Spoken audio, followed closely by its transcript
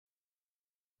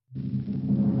The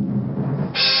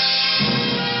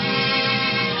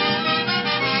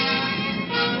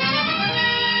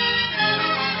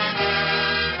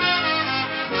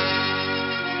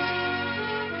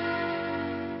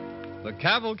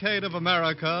Cavalcade of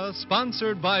America,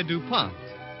 sponsored by DuPont,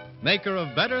 maker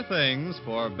of better things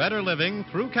for better living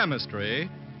through chemistry,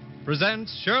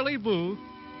 presents Shirley Booth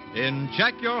in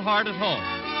Check Your Heart at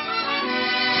Home.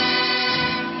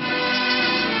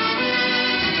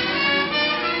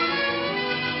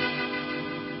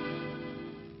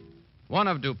 One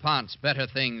of DuPont's better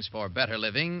things for better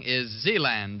living is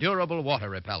Zealand Durable Water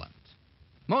Repellent.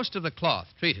 Most of the cloth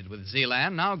treated with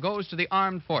Zealand now goes to the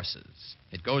armed forces.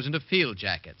 It goes into field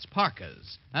jackets,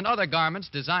 parkas, and other garments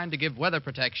designed to give weather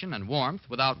protection and warmth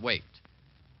without weight.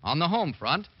 On the home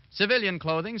front, civilian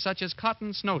clothing such as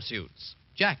cotton snowsuits,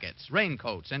 jackets,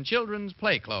 raincoats, and children's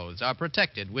play clothes are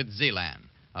protected with Zealand,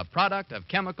 a product of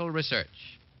chemical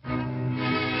research.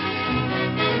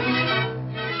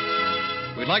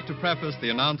 We'd like to preface the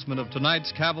announcement of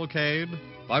tonight's cavalcade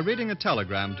by reading a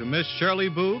telegram to Miss Shirley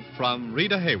Booth from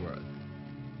Rita Hayworth.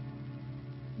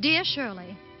 Dear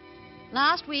Shirley,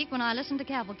 last week when I listened to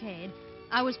Cavalcade,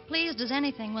 I was pleased as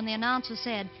anything when the announcer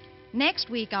said, next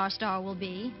week our star will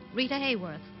be Rita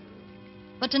Hayworth.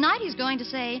 But tonight he's going to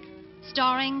say,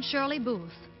 starring Shirley Booth,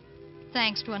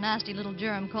 thanks to a nasty little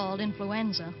germ called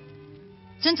influenza.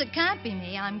 Since it can't be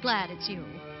me, I'm glad it's you.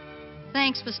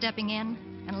 Thanks for stepping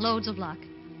in, and loads of luck.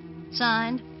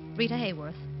 Signed, Rita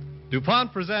Hayworth.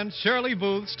 DuPont presents Shirley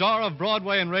Booth, star of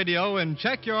Broadway and radio, in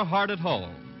Check Your Heart at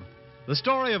Home. The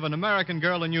story of an American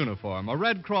girl in uniform, a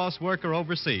Red Cross worker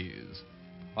overseas.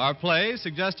 Our play,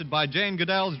 suggested by Jane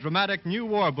Goodell's dramatic new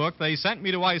war book, They Sent Me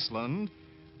to Iceland,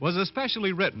 was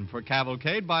especially written for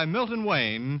Cavalcade by Milton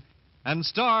Wayne and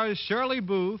stars Shirley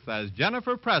Booth as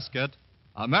Jennifer Prescott,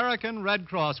 American Red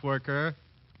Cross worker,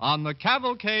 on the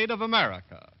Cavalcade of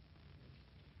America.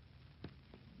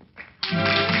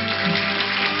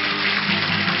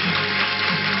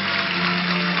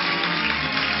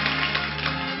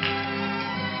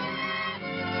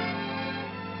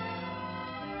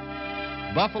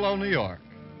 Buffalo, New York.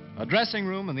 A dressing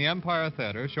room in the Empire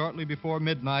Theater shortly before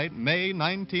midnight, May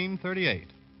 1938.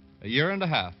 A year and a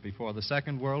half before the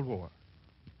Second World War.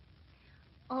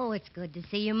 Oh, it's good to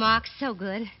see you, Mark. So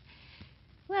good.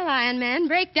 Well, Iron Man,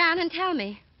 break down and tell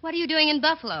me. What are you doing in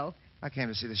Buffalo? I came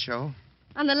to see the show.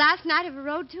 On the last night of a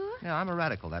road tour? Yeah, I'm a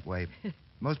radical that way.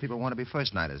 Most people want to be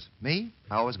first-nighters. Me,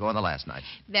 I always go on the last night.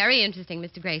 Very interesting,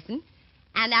 Mr. Grayson.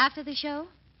 And after the show?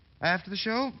 After the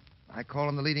show, I call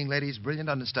on the leading lady's brilliant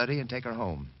understudy and take her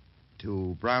home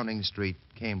to Browning Street,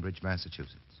 Cambridge,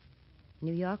 Massachusetts.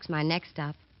 New York's my next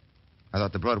stop. I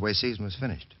thought the Broadway season was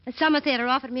finished. The Summer Theater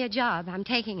offered me a job. I'm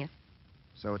taking it.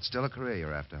 So it's still a career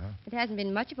you're after, huh? It hasn't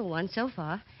been much of a one so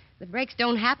far. The breaks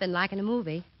don't happen like in a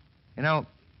movie. You know,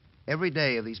 every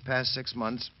day of these past 6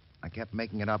 months, I kept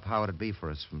making it up how it'd be for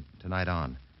us from tonight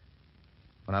on.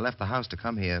 When I left the house to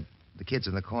come here, the kids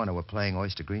in the corner were playing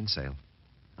Oyster Green Sale.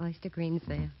 Oyster Green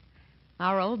Sale.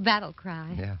 Our old battle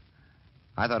cry. Yeah.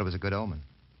 I thought it was a good omen.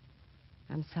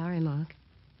 I'm sorry, Mark.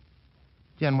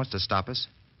 Jen, what's to stop us?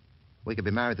 We could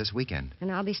be married this weekend.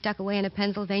 And I'll be stuck away in a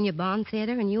Pennsylvania Bond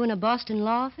theater and you in a Boston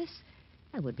law office?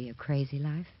 That would be a crazy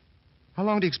life. How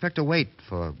long do you expect to wait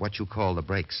for what you call the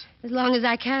breaks? As long as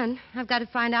I can. I've got to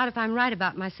find out if I'm right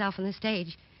about myself on the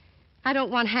stage. I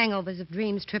don't want hangovers of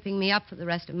dreams tripping me up for the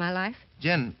rest of my life.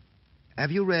 Jen,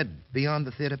 have you read Beyond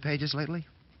the Theater Pages lately?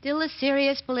 Still a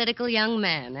serious political young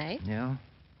man, eh? Yeah.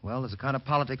 Well, there's a kind of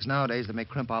politics nowadays that may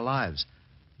crimp our lives.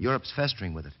 Europe's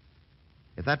festering with it.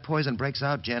 If that poison breaks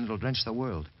out, Jen, it'll drench the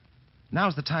world.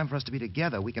 Now's the time for us to be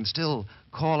together. We can still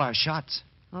call our shots.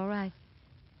 All right.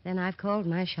 Then I've called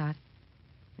my shot.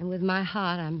 And with my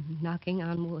heart, I'm knocking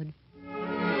on wood.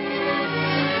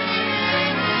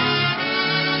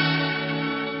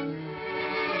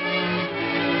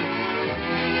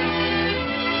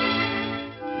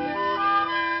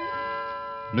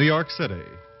 New York City,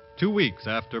 2 weeks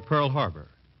after Pearl Harbor.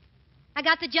 I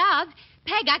got the job.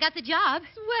 Peg, I got the job.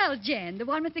 Well, Jen, the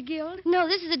one with the guild? No,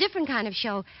 this is a different kind of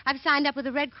show. I've signed up with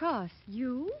the Red Cross.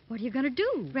 You? What are you going to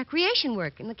do? Recreation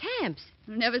work in the camps.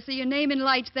 You'll never see your name in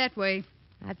lights that way.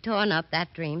 I've torn up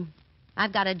that dream.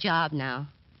 I've got a job now.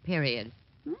 Period.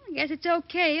 Well, I guess it's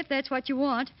okay if that's what you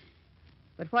want.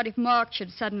 But what if Mark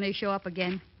should suddenly show up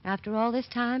again? After all this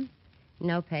time?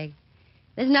 No, Peg.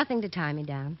 There's nothing to tie me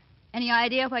down. Any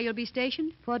idea where you'll be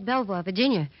stationed? Fort Belvoir,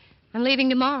 Virginia. I'm leaving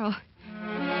tomorrow.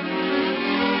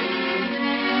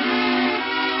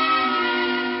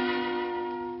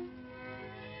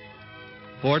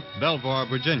 Fort Belvoir,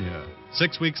 Virginia,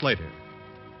 6 weeks later.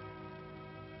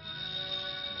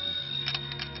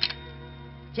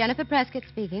 Jennifer Prescott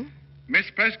speaking. Miss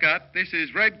Prescott, this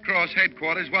is Red Cross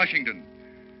Headquarters, Washington.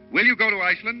 Will you go to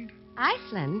Iceland?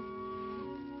 Iceland?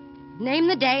 Name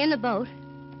the day and the boat.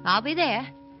 I'll be there.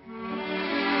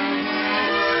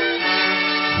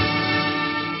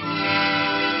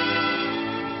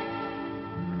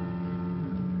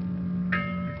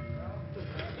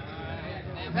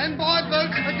 Stand by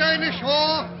boats for going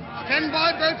ashore. Stand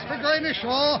by boats for going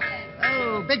ashore.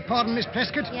 Oh, beg pardon, Miss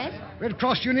Prescott. Yes? Red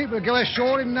Cross unit will go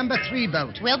ashore in number 3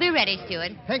 boat. We'll be ready,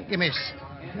 steward. Thank you, miss.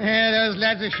 Yeah, those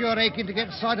lads are sure aching to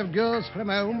get sight of girls from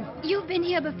home. You've been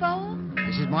here before?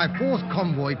 This is my 4th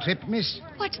convoy trip, miss.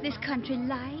 What's this country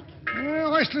like?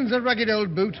 Iceland's a rugged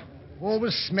old boot,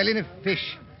 always smelling of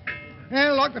fish.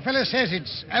 Well, like the fellow says,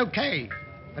 it's okay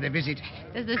for a visit.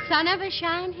 Does the sun ever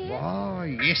shine here? Oh,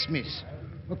 yes, miss.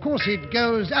 Of course, it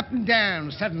goes up and down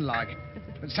sudden-like.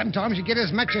 But sometimes you get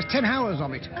as much as 10 hours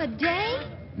of it. A day?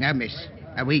 No, miss.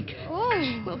 A week.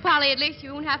 Oh, well, Polly, at least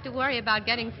you won't have to worry about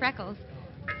getting freckles.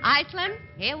 Iceland,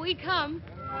 here we come.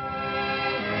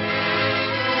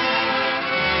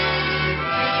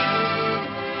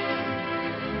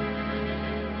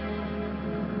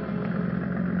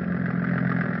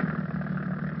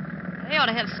 They ought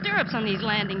to have stirrups on these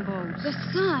landing boats. The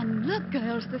sun. Look,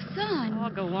 girls, the sun. Oh,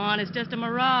 go on. It's just a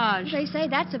mirage. They say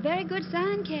that's a very good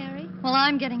sign, Carrie. Well,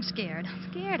 I'm getting scared.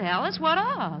 Scared, Alice? What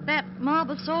of? That mob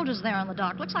of soldiers there on the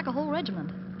dock looks like a whole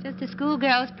regiment. Just a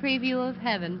schoolgirl's preview of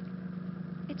heaven.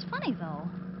 It's funny, though.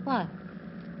 What?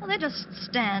 Well, they're just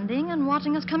standing and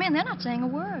watching us come in. They're not saying a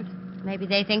word. Maybe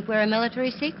they think we're a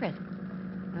military secret.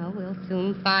 Well, we'll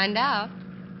soon find out.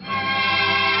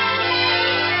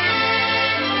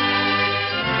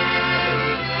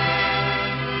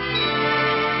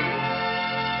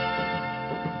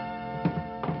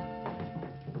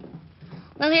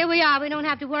 Well, here we are. We don't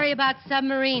have to worry about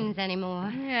submarines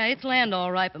anymore. Yeah, it's land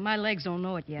all right, but my legs don't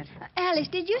know it yet. Alice,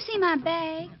 did you see my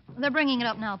bag? They're bringing it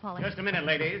up now, Polly. Just a minute,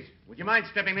 ladies. Would you mind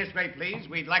stepping this way, please?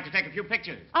 We'd like to take a few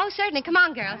pictures. Oh, certainly. Come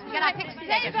on, girls. We got our pictures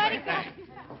taken.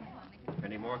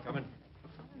 Any more coming?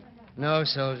 No,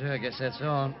 soldier. I guess that's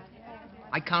all.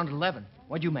 I counted 11.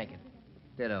 What'd you make it?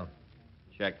 Ditto.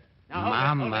 Check.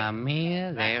 Mamma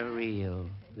mia, they're real.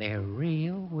 They're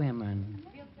real women.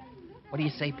 What do you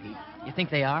say, Pete? You think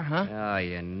they are, huh? Oh,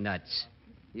 you're nuts.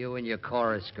 You and your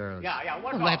chorus girls. Yeah,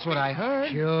 Well, that's what I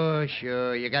heard.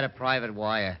 Sure. You got a private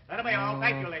wire. That'll be all.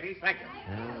 Thank you, ladies. Thank you.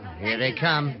 Oh, here they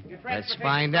come. Let's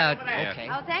find out. Okay.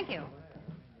 Oh, thank you.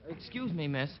 Excuse me,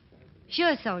 miss.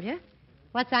 Sure, soldier.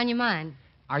 What's on your mind?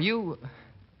 Are you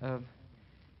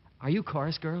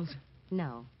chorus girls?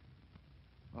 No.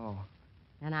 Oh.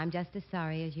 And I'm just as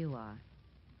sorry as you are.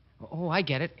 Oh, I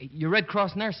get it. You're Red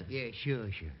Cross nurses. Yeah, sure.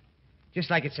 Just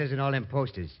like it says in all them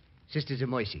posters. Sisters of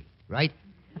Mercy, right?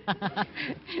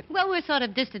 Well, we're sort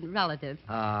of distant relatives.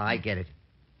 Ah, I get it.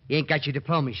 You ain't got your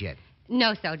diplomas yet.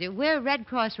 No, soldier. We're Red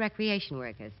Cross recreation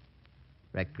workers.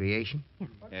 Recreation?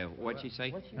 What'd she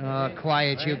say? Oh,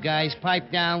 quiet, you guys. Pipe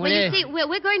down with Well, it. you see,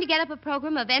 we're going to get up a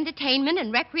program of entertainment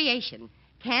and recreation.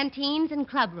 Canteens and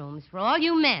club rooms for all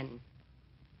you men.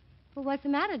 Well, what's the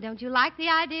matter? Don't you like the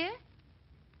idea?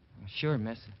 Sure,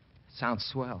 miss. Sounds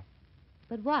swell.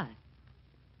 But what?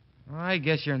 I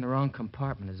guess you're in the wrong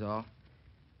compartment is all.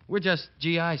 We're just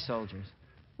GI soldiers.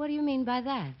 What do you mean by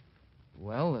that?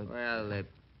 Well,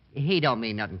 He don't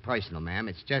mean nothing personal, ma'am.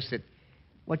 It's just that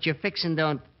what you're fixing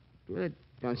don't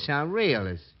sound real.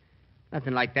 There's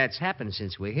nothing like that's happened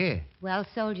since we're here. Well,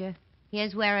 soldier,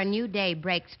 here's where a new day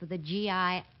breaks for the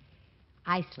GI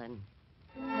Iceland.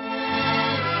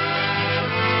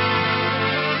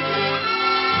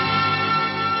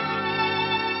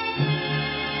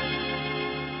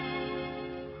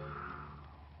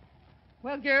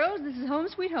 Well, girls, this is home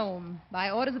sweet home. By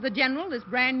orders of the general, this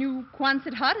brand new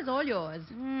Quonset hut is all yours.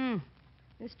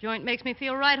 This joint makes me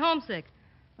feel right homesick.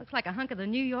 Looks like a hunk of the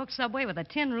New York subway with a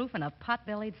tin roof and a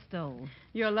pot-bellied stove.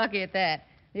 You're lucky at that.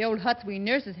 The old huts we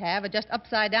nurses have are just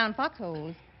upside-down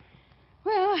foxholes.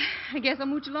 Well, I guess I'll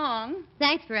mooch along.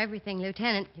 Thanks for everything,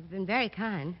 Lieutenant. You've been very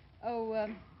kind. Oh,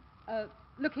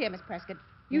 look here, Miss Prescott.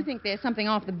 You think there's something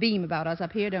off the beam about us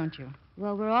up here, don't you?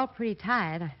 Well, we're all pretty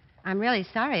tired. I'm really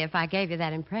sorry if I gave you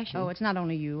that impression. Oh, it's not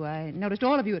only you. I noticed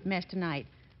all of you at mess tonight.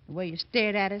 The way you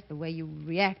stared at us, the way you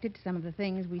reacted to some of the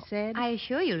things we said. I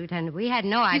assure you, Lieutenant, we had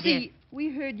no idea. You see, we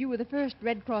heard you were the first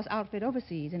Red Cross outfit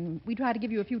overseas, and we tried to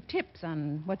give you a few tips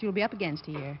on what you'll be up against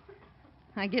here.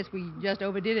 I guess we just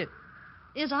overdid it.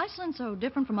 Is Iceland so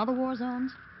different from other war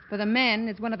zones? For the men,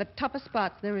 it's one of the toughest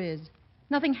spots there is.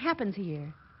 Nothing happens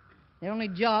here. Their only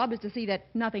job is to see that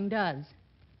nothing does.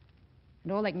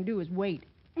 And all they can do is wait.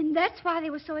 And that's why they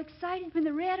were so excited when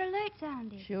the red alert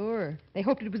sounded. Sure. They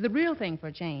hoped it was the real thing for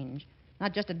a change,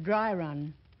 not just a dry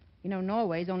run. You know,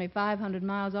 Norway's only 500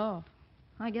 miles off.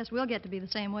 I guess we'll get to be the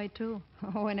same way, too.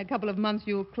 Oh, in a couple of months,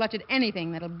 you'll clutch at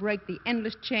anything that'll break the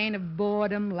endless chain of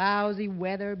boredom, lousy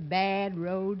weather, bad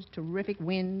roads, terrific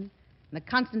winds, and the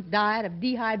constant diet of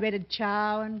dehydrated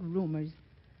chow and rumors.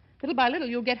 Little by little,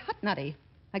 you'll get hot-nutty,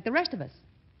 like the rest of us.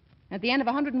 At the end of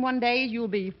 101 days, you'll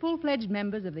be full-fledged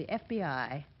members of the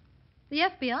FBI. The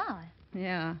FBI?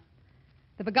 Yeah.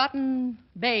 The forgotten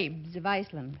babes of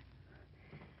Iceland.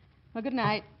 Well, good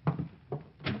night.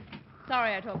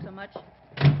 Sorry I talk so much.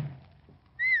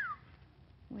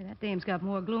 Boy, that dame's got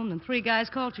more gloom than 3 guys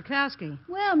called Tchaikovsky.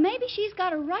 Well, maybe she's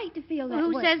got a right to feel that Well,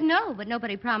 who way. says no? But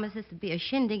nobody promises to be a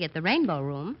shindig at the Rainbow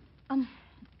Room.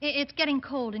 It's getting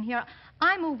cold in here.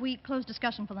 I move we close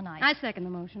discussion for the night. I second the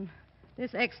motion.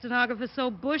 This ex-stenographer's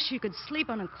so bush you could sleep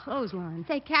on a clothesline.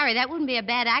 Say, Carrie, that wouldn't be a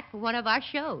bad act for one of our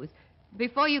shows.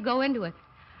 Before you go into it,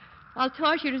 I'll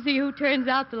toss you to see who turns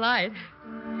out the light.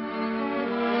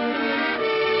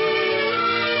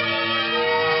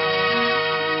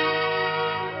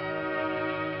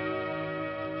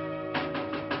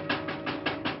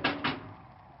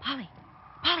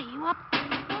 Polly, you up?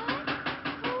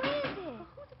 Who is it?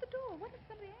 Who's at the door? What is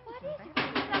somebody What is it?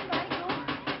 Somebody go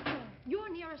answer. You're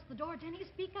nearest the door, Denny.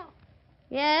 Speak up.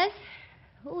 Yes?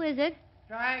 Who is it?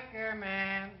 Stryker,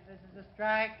 ma'am. This is the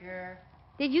Stryker.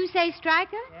 Did you say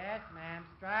Stryker? Yes, ma'am.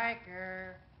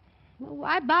 Stryker. Well,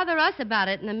 why bother us about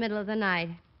it in the middle of the night?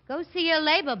 Go see your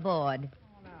labor board.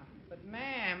 Oh, no. But,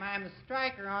 ma'am, I'm the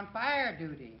Stryker on fire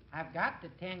duty. I've got to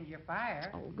tend your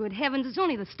fire. Oh, good heavens, it's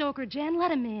only the stoker, Jen.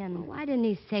 Let him in. Well, why didn't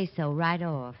he say so right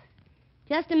off?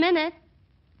 Just a minute.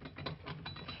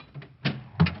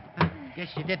 I guess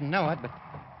you didn't know it, but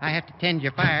I have to tend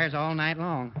your fires all night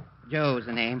long. Joe's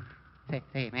the name.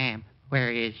 Say, ma'am,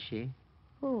 where is she?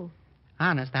 Who?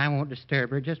 Honest, I won't disturb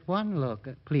her. Just one look,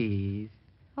 please.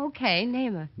 Okay,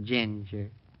 name her. Ginger.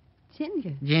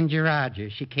 Ginger. Ginger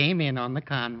Rogers. She came in on the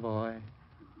convoy.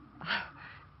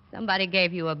 Somebody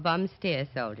gave you a bum steer,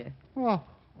 soldier. Oh,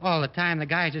 all the time the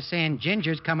guys are saying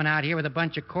Ginger's coming out here with a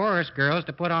bunch of chorus girls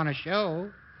to put on a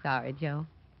show. Sorry, Joe.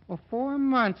 Well, 4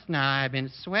 months now I've been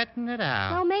sweating it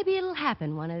out. Well, maybe it'll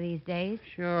happen one of these days.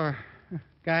 Sure.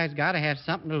 Guys got to have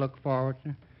something to look forward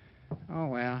to. Oh,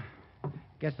 well.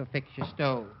 Guess I'll fix your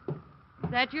stove.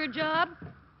 Is that your job?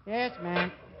 Yes,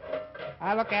 ma'am.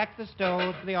 I look after the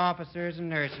stoves for the officers and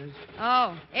nurses.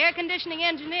 Oh, air conditioning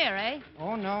engineer, eh?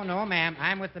 Oh, no, ma'am.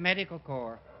 I'm with the medical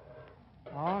corps.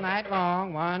 All night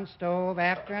long, one stove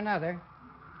after another.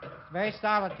 It's a very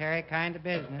solitary kind of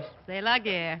business. C'est la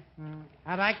guerre.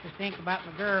 I'd like to think about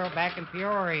my girl back in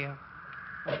Peoria,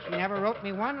 but she never wrote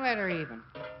me one letter even.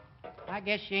 I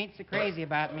guess she ain't so crazy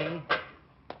about me.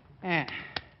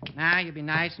 Now you'll be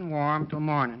nice and warm till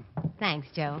morning. Thanks,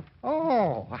 Joe.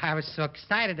 Oh, I was so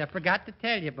excited I forgot to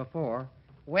tell you before.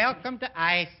 Welcome to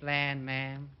Iceland,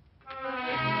 ma'am.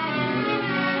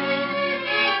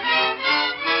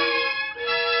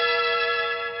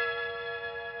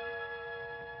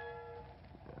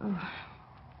 Oh,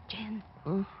 Jen.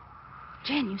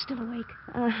 Jen, you still awake?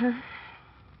 Uh-huh.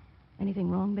 Anything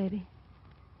wrong, baby?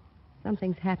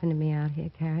 Something's happened to me out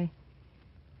here, Carrie.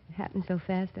 It happened so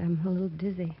fast, I'm a little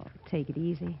dizzy. Oh, take it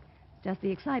easy. It's just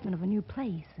the excitement of a new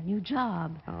place, a new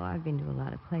job. Oh, I've been to a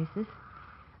lot of places.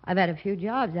 I've had a few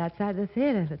jobs outside the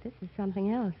theater, but this is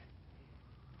something else.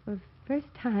 For the first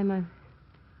time,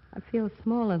 I feel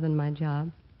smaller than my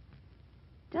job.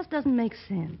 Just doesn't make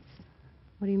sense.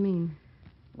 What do you mean?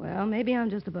 Well, maybe I'm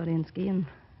just a Budinsky, and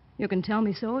you can tell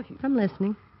me so if you... I'm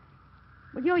listening.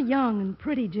 But you're young and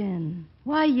pretty, Jen.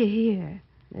 Why are you here?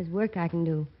 There's work I can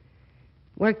do.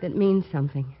 Work that means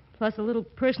something. Plus a little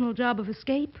personal job of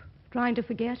escape? Trying to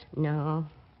forget? No,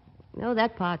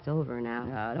 that part's over now.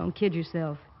 No, don't kid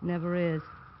yourself. Never is.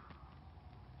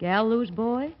 Gal lose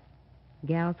boy?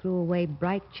 Gal threw away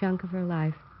bright chunk of her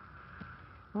life.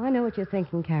 Well, I know what you're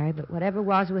thinking, Carrie, but whatever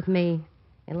was with me,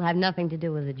 it'll have nothing to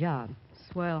do with the job.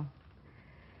 Swell.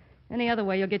 Any other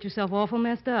way, you'll get yourself awful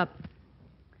messed up.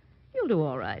 You'll do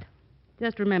all right.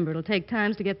 Just remember, it'll take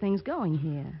times to get things going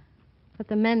here. But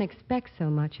the men expect so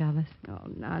much of us. Oh,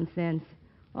 nonsense.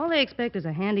 All they expect is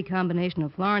a handy combination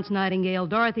of Florence Nightingale,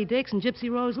 Dorothy Dix, and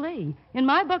Gypsy Rose Lee. In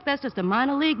my book, that's just a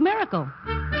minor league miracle.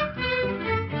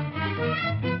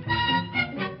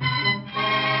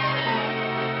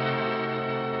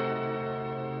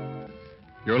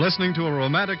 You're listening to a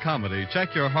romantic comedy,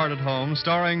 Check Your Heart at Home,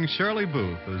 starring Shirley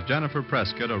Booth as Jennifer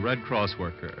Prescott, a Red Cross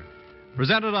worker.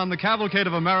 Presented on the Cavalcade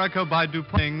of America by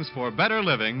DuPont for better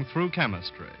living through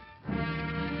chemistry.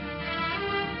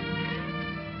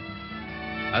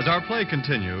 As our play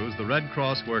continues, the Red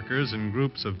Cross workers in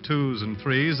groups of twos and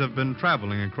threes have been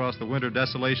traveling across the winter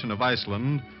desolation of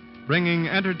Iceland, bringing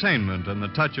entertainment and the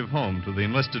touch of home to the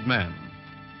enlisted men.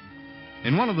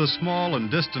 In one of the small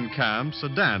and distant camps, a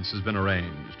dance has been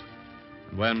arranged.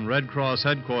 When Red Cross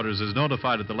headquarters is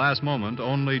notified at the last moment,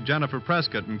 only Jennifer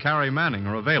Prescott and Carrie Manning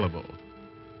are available.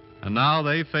 And now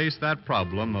they face that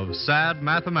problem of sad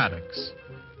mathematics.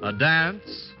 A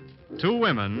dance, 2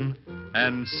 women,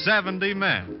 and 70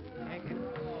 men.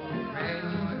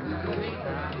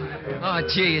 Oh,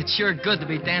 gee, it's sure good to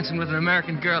be dancing with an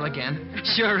American girl again.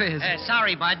 Sure is.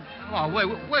 Sorry, bud. Oh,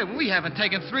 wait, we haven't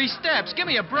taken 3 steps. Give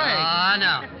me a break. Oh,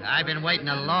 no. I've been waiting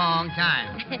a long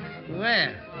time.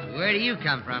 Where do you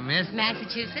come from, miss?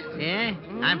 Massachusetts. Yeah?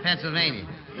 I'm Pennsylvania.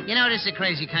 You know, this is a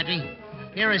crazy country.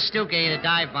 Here a Stuka ain't a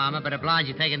dive bomber, but a blonde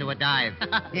you take into a dive.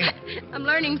 I'm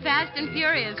learning fast and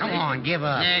furious. Come on, give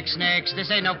up. Next. This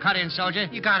ain't no cut-in, soldier.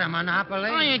 You got a monopoly?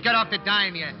 I ain't got off the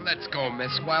dime yet. Let's go,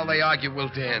 miss. While they argue, we'll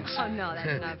dance. Oh, no,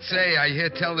 that's not Say, I hear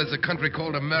tell there's a country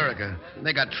called America.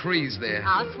 They got trees there.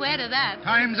 I'll swear to that.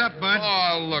 Time's up, Bud.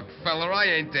 Oh, look, fella, I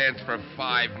ain't danced for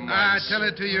 5 months. Tell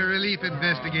it to your relief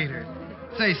investigator.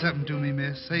 Say something to me,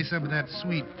 miss. Say some of that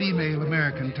sweet female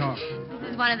American talk.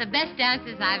 This is one of the best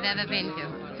dances I've ever been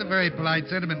to. It's a very polite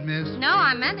sentiment, miss. No,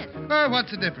 I meant it.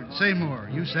 What's the difference? Say more.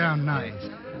 You sound nice.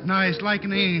 Nice like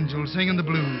an angel singing the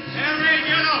blues. Every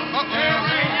yellow!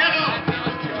 Every yellow!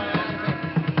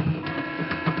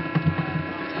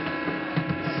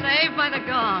 Saved by the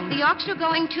gong. The orchestra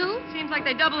going too? Seems like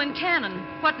they double in cannon.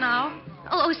 What now?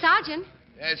 Oh, Sergeant,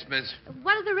 Yes, miss.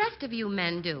 what do the rest of you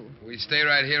men do? We stay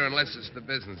right here unless it's the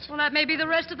business. Well, that may be the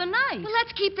rest of the night. Well,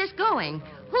 let's keep this going.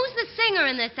 Who's the singer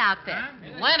in this outfit?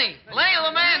 Lenny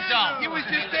Lamanto. He was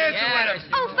just dancing with us.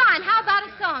 Oh, fine. How about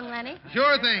a song, Lenny?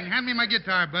 Sure thing. Hand me my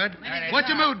guitar, Bud. What's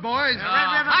your mood, boys?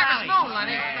 Harvest Moon,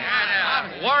 Lenny.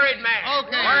 Worried man.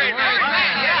 Okay. Worried man.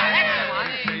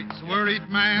 Takes a worried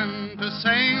man to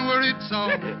sing a worried song.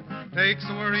 Takes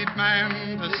a worried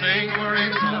man to sing a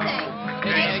worried song.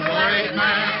 Takes a worried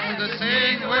man to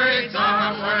sing a worried song.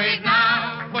 I'm worried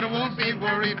now, but I won't be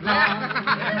worried long.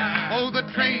 Oh, the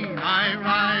train I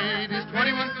ride is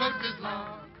 21 coaches long.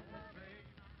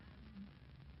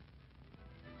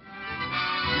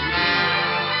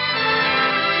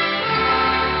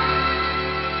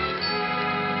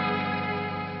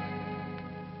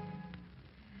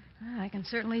 I can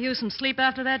certainly use some sleep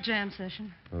after that jam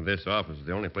session. Well, this office is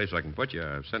the only place I can put you.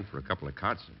 I've sent for a couple of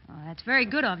cots. Oh, that's very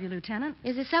good of you, Lieutenant.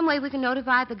 Is there some way we can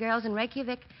notify the girls in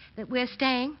Reykjavik that we're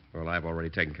staying? Well, I've already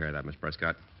taken care of that, Miss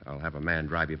Prescott. I'll have a man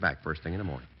drive you back first thing in the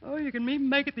morning. Oh, you can even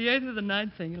make it the 8th or the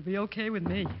 9th thing. It'll be okay with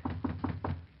me.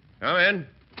 Come in.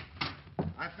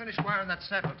 I finished wiring that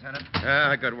set,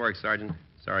 Lieutenant. Good work, Sergeant.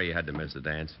 Sorry you had to miss the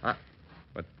dance.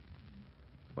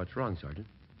 What's wrong, Sergeant?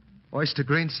 Oyster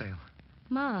green sale.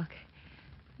 Mark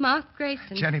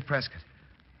Grayson. Jenny Prescott.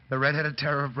 The red-headed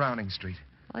terror of Browning Street.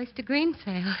 Oyster green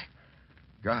sale.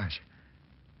 Gosh.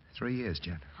 3 years,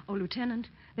 Jen. Oh, Lieutenant,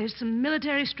 there's some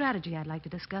military strategy I'd like to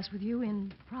discuss with you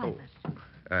in private.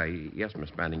 Yes, Miss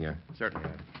Manning, certainly.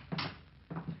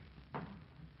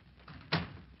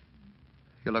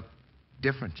 You look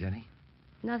different, Jenny.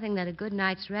 Nothing that a good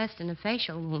night's rest and a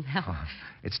facial won't help. Oh,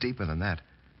 it's deeper than that.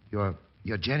 You're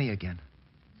Jenny again.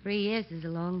 3 years is a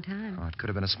long time. Oh, it could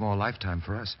have been a small lifetime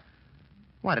for us.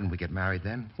 Why didn't we get married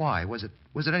then? Why? Was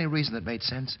it any reason that made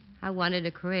sense? I wanted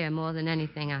a career more than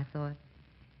anything, I thought.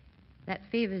 That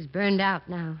fever's burned out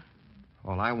now.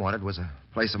 All I wanted was a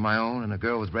place of my own and a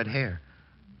girl with red hair.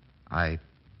 I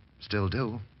still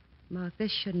do. Mark,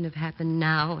 this shouldn't have happened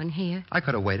now and here. I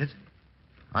could have waited.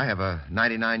 I have a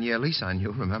 99-year lease on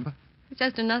you, remember? It's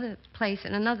just another place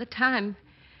and another time.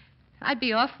 I'd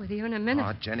be off with you in a minute.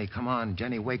 Oh, Jenny, come on.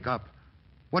 Jenny, wake up.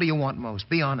 What do you want most?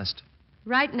 Be honest.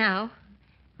 Right now,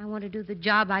 I want to do the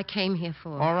job I came here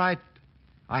for. All right.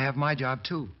 I have my job,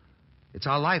 too. It's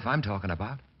our life I'm talking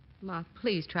about. Mark,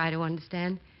 please try to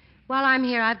understand. While I'm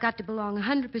here, I've got to belong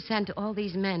 100% to all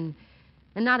these men,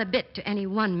 and not a bit to any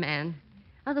one man.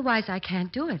 Otherwise, I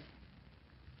can't do it.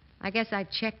 I guess I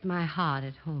checked my heart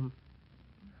at home.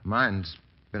 Mine's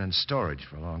been in storage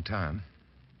for a long time.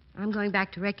 I'm going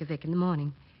back to Reykjavik in the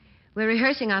morning. We're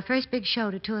rehearsing our first big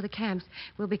show to tour the camps.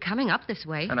 We'll be coming up this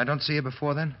way. And I don't see you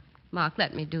before then? Mark,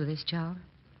 let me do this job.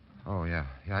 Oh, yeah.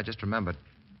 Yeah, I just remembered.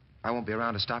 I won't be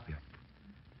around to stop you.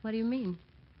 What do you mean?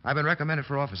 I've been recommended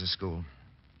for officer school.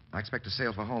 I expect to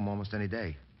sail for home almost any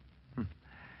day.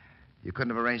 You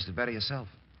couldn't have arranged it better yourself.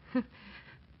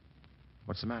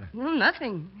 What's the matter? No,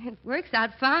 nothing. It works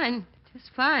out fine.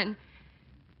 Just fine.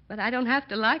 But I don't have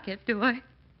to like it, do I?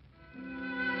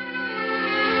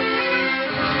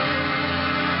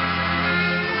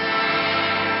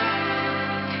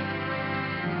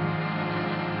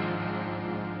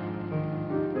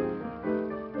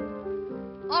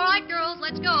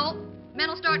 let's go. Men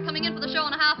will start coming in for the show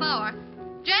in a half hour.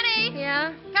 Jenny!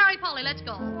 Yeah? Carrie Polly, let's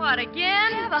go. What,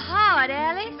 again? Have a heart,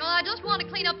 Alice. No, I just want to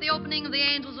clean up the opening of the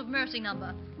Angels of Mercy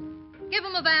number. Give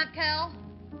him a vamp, Cal.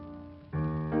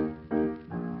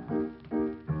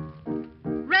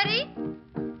 Ready?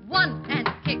 1 and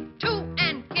kick, 2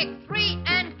 and kick, 3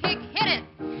 and kick, hit it.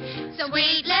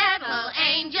 Sweet little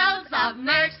angels of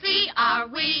mercy are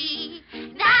we.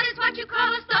 That is what you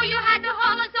call us, though you had to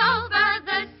haul us over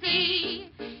the sea.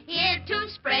 Here to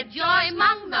spread joy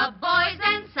among the boys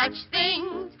and such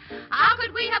things. How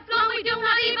could we have flown? We do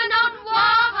not even own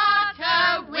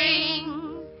water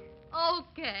wings.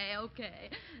 Okay.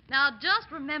 Now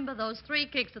just remember those 3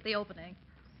 kicks at the opening.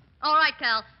 All right,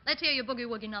 Cal, let's hear your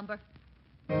boogie-woogie number.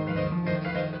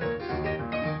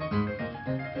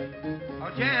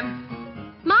 Oh, Jen.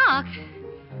 Mark.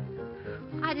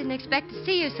 I didn't expect to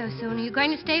see you so soon. Are you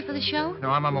going to stay for the show? No,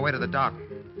 I'm on my way to the dock.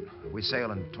 We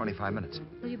sail in 25 minutes.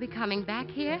 Will you be coming back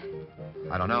here?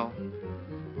 I don't know.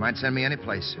 Might send me any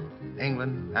place.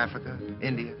 England, Africa,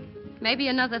 India. Maybe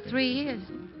another 3 years.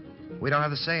 We don't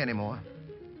have the say anymore.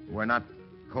 We're not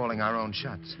calling our own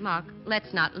shots. Mark,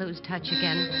 let's not lose touch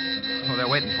again. Oh, they're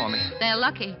waiting for me. They're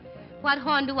lucky. What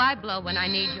horn do I blow when I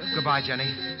need you? Goodbye, Jenny.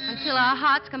 Until our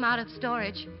hearts come out of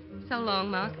storage. So long,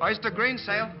 Mark. Oyster green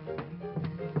sail.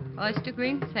 Oyster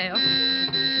green sail.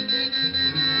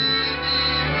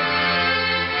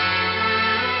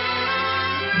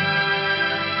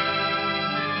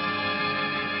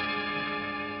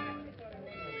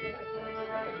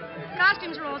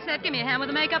 Costumes are all set. Give me a hand with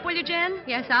the makeup, will you, Jen?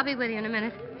 Yes, I'll be with you in a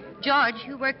minute. George,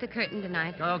 you work the curtain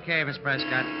tonight. Okay, Miss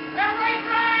Prescott.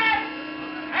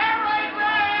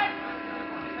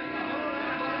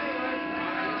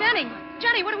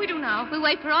 Jenny, what do we do now? We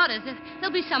wait for orders.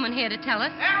 There'll be someone here to tell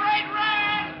us.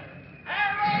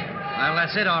 Well,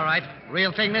 that's it, all right.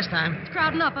 Real thing this time. It's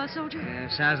crowding up, soldier.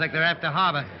 Sounds like they're after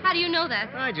harbor. How do you know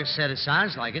that? I just said it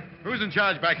sounds like it. Who's in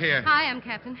charge back here? Hi, I'm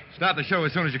Captain. Start the show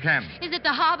as soon as you can. Is it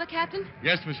the harbor, Captain?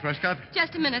 Yes, Miss Prescott?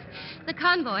 Just a minute. The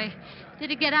convoy. Did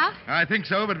it get out? I think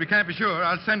so, but we can't be sure.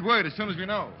 I'll send word as soon as we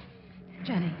know.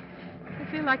 Jenny, I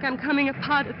feel like I'm coming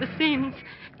apart at the seams.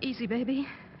 Easy, baby.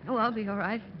 Oh, I'll be all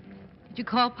right. Did you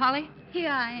call Polly? Here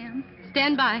I am.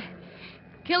 Stand by.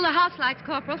 Kill the house lights,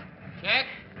 Corporal. Check.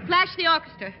 Flash the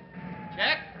orchestra.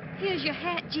 Check. Here's your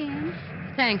hat, Jen.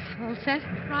 Thanks. All set?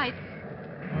 Right.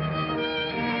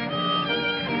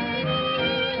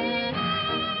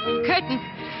 Curtain.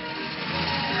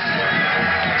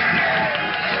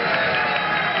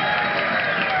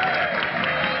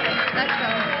 Let's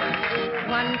go.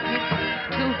 1 kick,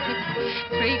 2 kick,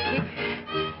 3 kick.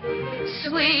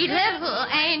 Sweet little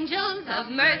angels of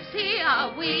mercy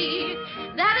are we.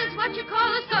 That is what you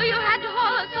call us, so you had to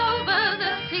haul us over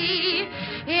the sea.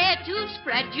 Here to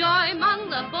spread joy among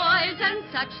the boys and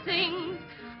such things.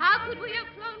 How could we have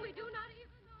flown? We do not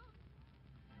even know.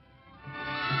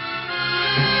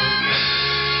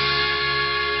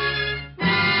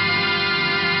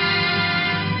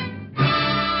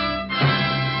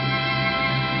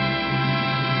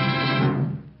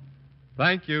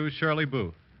 Thank you, Shirley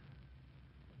Booth.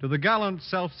 To the gallant,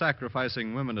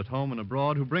 self-sacrificing women at home and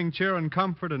abroad who bring cheer and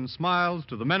comfort and smiles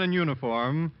to the men in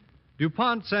uniform,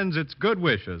 DuPont sends its good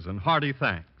wishes and hearty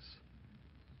thanks.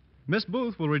 Miss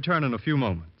Booth will return in a few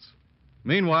moments.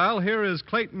 Meanwhile, here is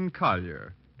Clayton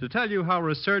Collier to tell you how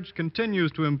research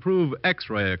continues to improve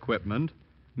X-ray equipment,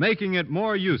 making it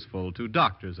more useful to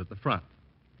doctors at the front.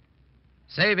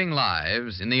 Saving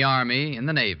lives in the Army, in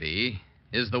the Navy,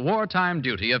 is the wartime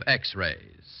duty of X-rays.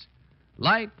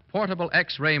 Light, portable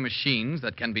X-ray machines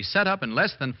that can be set up in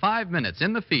less than 5 minutes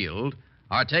in the field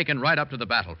are taken right up to the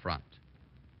battlefront.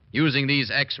 Using these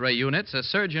X-ray units, a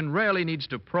surgeon rarely needs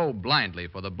to probe blindly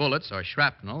for the bullets or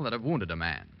shrapnel that have wounded a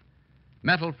man.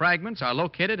 Metal fragments are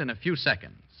located in a few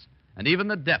seconds, and even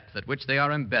the depth at which they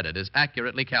are embedded is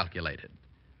accurately calculated.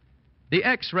 The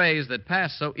X-rays that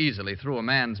pass so easily through a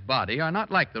man's body are not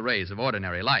like the rays of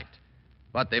ordinary light,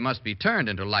 but they must be turned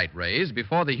into light rays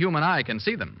before the human eye can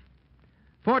see them.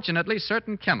 Fortunately,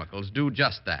 certain chemicals do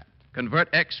just that, convert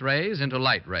X-rays into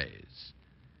light rays.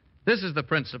 This is the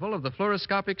principle of the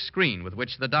fluoroscopic screen with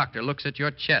which the doctor looks at your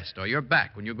chest or your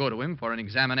back when you go to him for an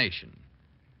examination.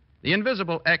 The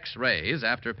invisible X-rays,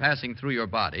 after passing through your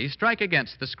body, strike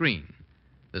against the screen.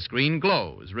 The screen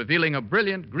glows, revealing a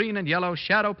brilliant green and yellow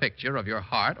shadow picture of your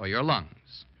heart or your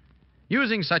lungs.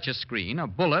 Using such a screen, a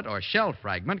bullet or shell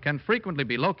fragment can frequently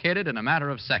be located in a matter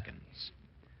of seconds.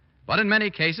 But in many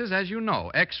cases, as you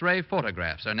know, X-ray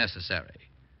photographs are necessary.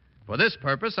 For this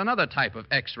purpose, another type of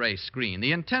X-ray screen,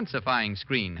 the intensifying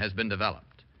screen, has been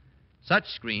developed. Such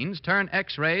screens turn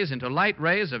X-rays into light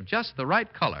rays of just the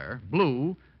right color,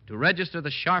 blue, to register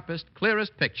the sharpest,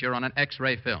 clearest picture on an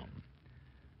X-ray film.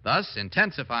 Thus,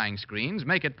 intensifying screens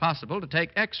make it possible to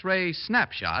take X-ray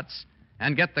snapshots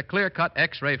and get the clear-cut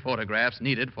X-ray photographs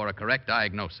needed for a correct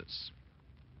diagnosis.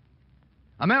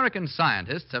 American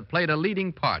scientists have played a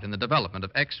leading part in the development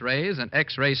of X-rays and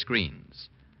X-ray screens.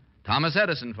 Thomas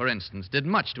Edison, for instance, did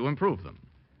much to improve them.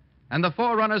 And the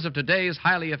forerunners of today's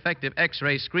highly effective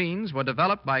X-ray screens were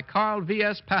developed by Carl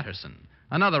V.S. Patterson,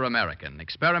 another American,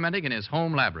 experimenting in his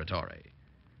home laboratory.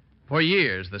 For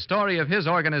years, the story of his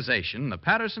organization, the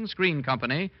Patterson Screen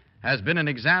Company, has been an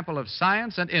example of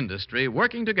science and industry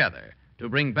working together to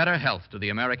bring better health to the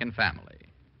American family.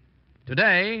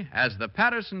 Today, as the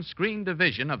Patterson Screen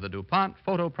Division of the DuPont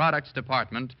Photo Products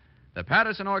Department, the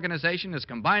Patterson organization is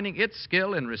combining its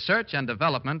skill in research and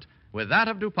development with that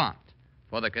of DuPont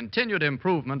for the continued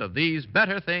improvement of these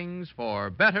better things for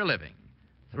better living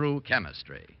through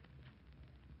chemistry.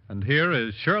 And here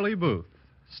is Shirley Booth,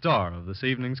 star of this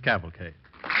evening's Cavalcade.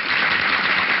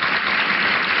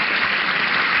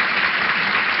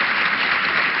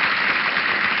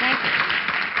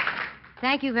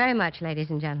 Thank you very much,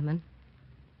 ladies and gentlemen.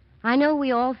 I know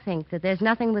we all think that there's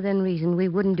nothing within reason we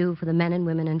wouldn't do for the men and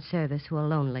women in service who are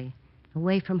lonely,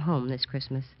 away from home this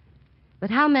Christmas. But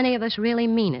how many of us really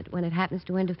mean it when it happens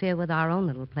to interfere with our own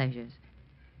little pleasures?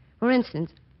 For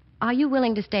instance, are you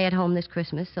willing to stay at home this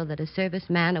Christmas so that a service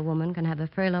man or woman can have a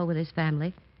furlough with his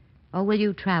family? Or will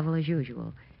you travel as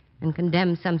usual and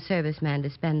condemn some serviceman to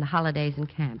spend the holidays in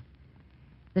camp?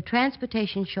 The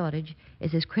transportation shortage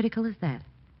is as critical as that.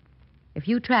 If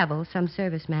you travel, some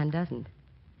serviceman doesn't.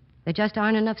 There just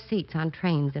aren't enough seats on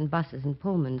trains and buses and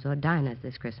Pullmans or diners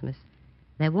this Christmas.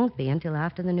 There won't be until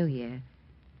after the New Year.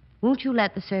 Won't you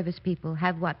let the service people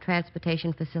have what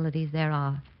transportation facilities there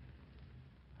are?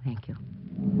 Thank you.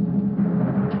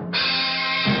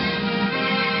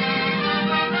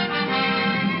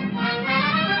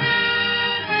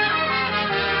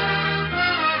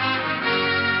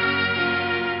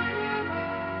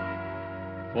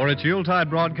 For its Yuletide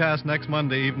broadcast next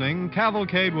Monday evening,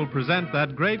 Cavalcade will present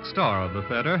that great star of the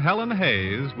theater, Helen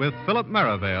Hayes, with Philip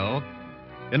Merivale,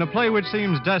 in a play which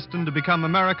seems destined to become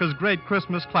America's great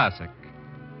Christmas classic,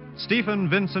 Stephen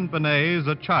Vincent Benet's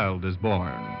A Child is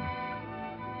Born.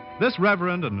 This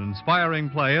reverent and inspiring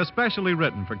play, especially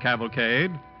written for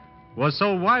Cavalcade, was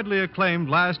so widely acclaimed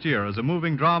last year as a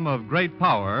moving drama of great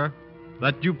power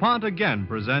that DuPont again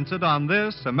presents it on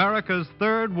this, America's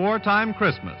third wartime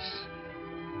Christmas,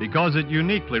 because it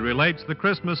uniquely relates the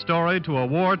Christmas story to a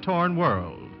war-torn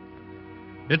world.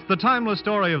 It's the timeless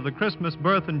story of the Christmas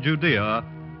birth in Judea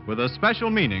with a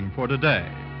special meaning for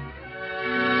today.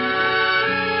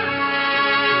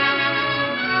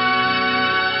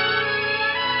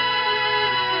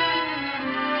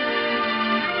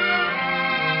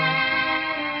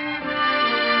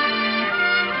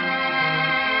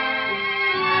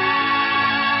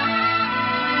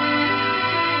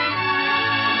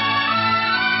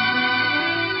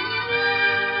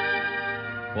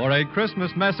 For a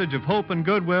Christmas message of hope and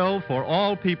goodwill for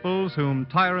all peoples whom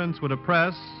tyrants would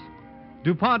oppress,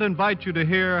 DuPont invites you to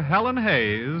hear Helen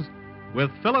Hayes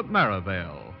with Philip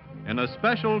Merivale in a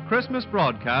special Christmas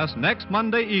broadcast next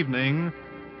Monday evening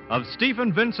of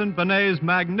Stephen Vincent Benet's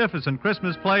magnificent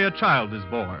Christmas play, A Child is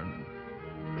Born,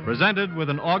 presented with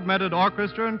an augmented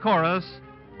orchestra and chorus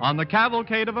on the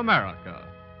Cavalcade of America.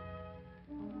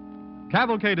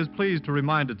 Cavalcade is pleased to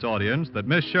remind its audience that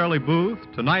Miss Shirley Booth,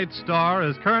 tonight's star,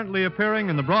 is currently appearing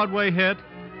in the Broadway hit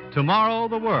Tomorrow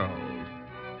the World.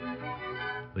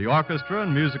 The orchestra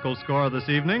and musical score this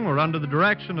evening were under the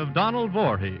direction of Donald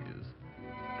Voorhees.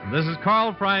 And this is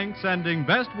Carl Frank sending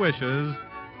best wishes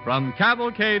from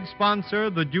Cavalcade sponsor,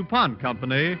 the DuPont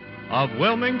Company of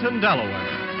Wilmington,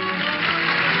 Delaware.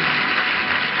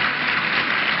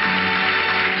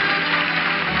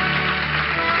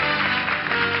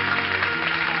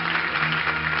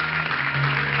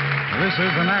 This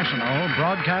is the National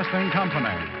Broadcasting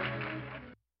Company.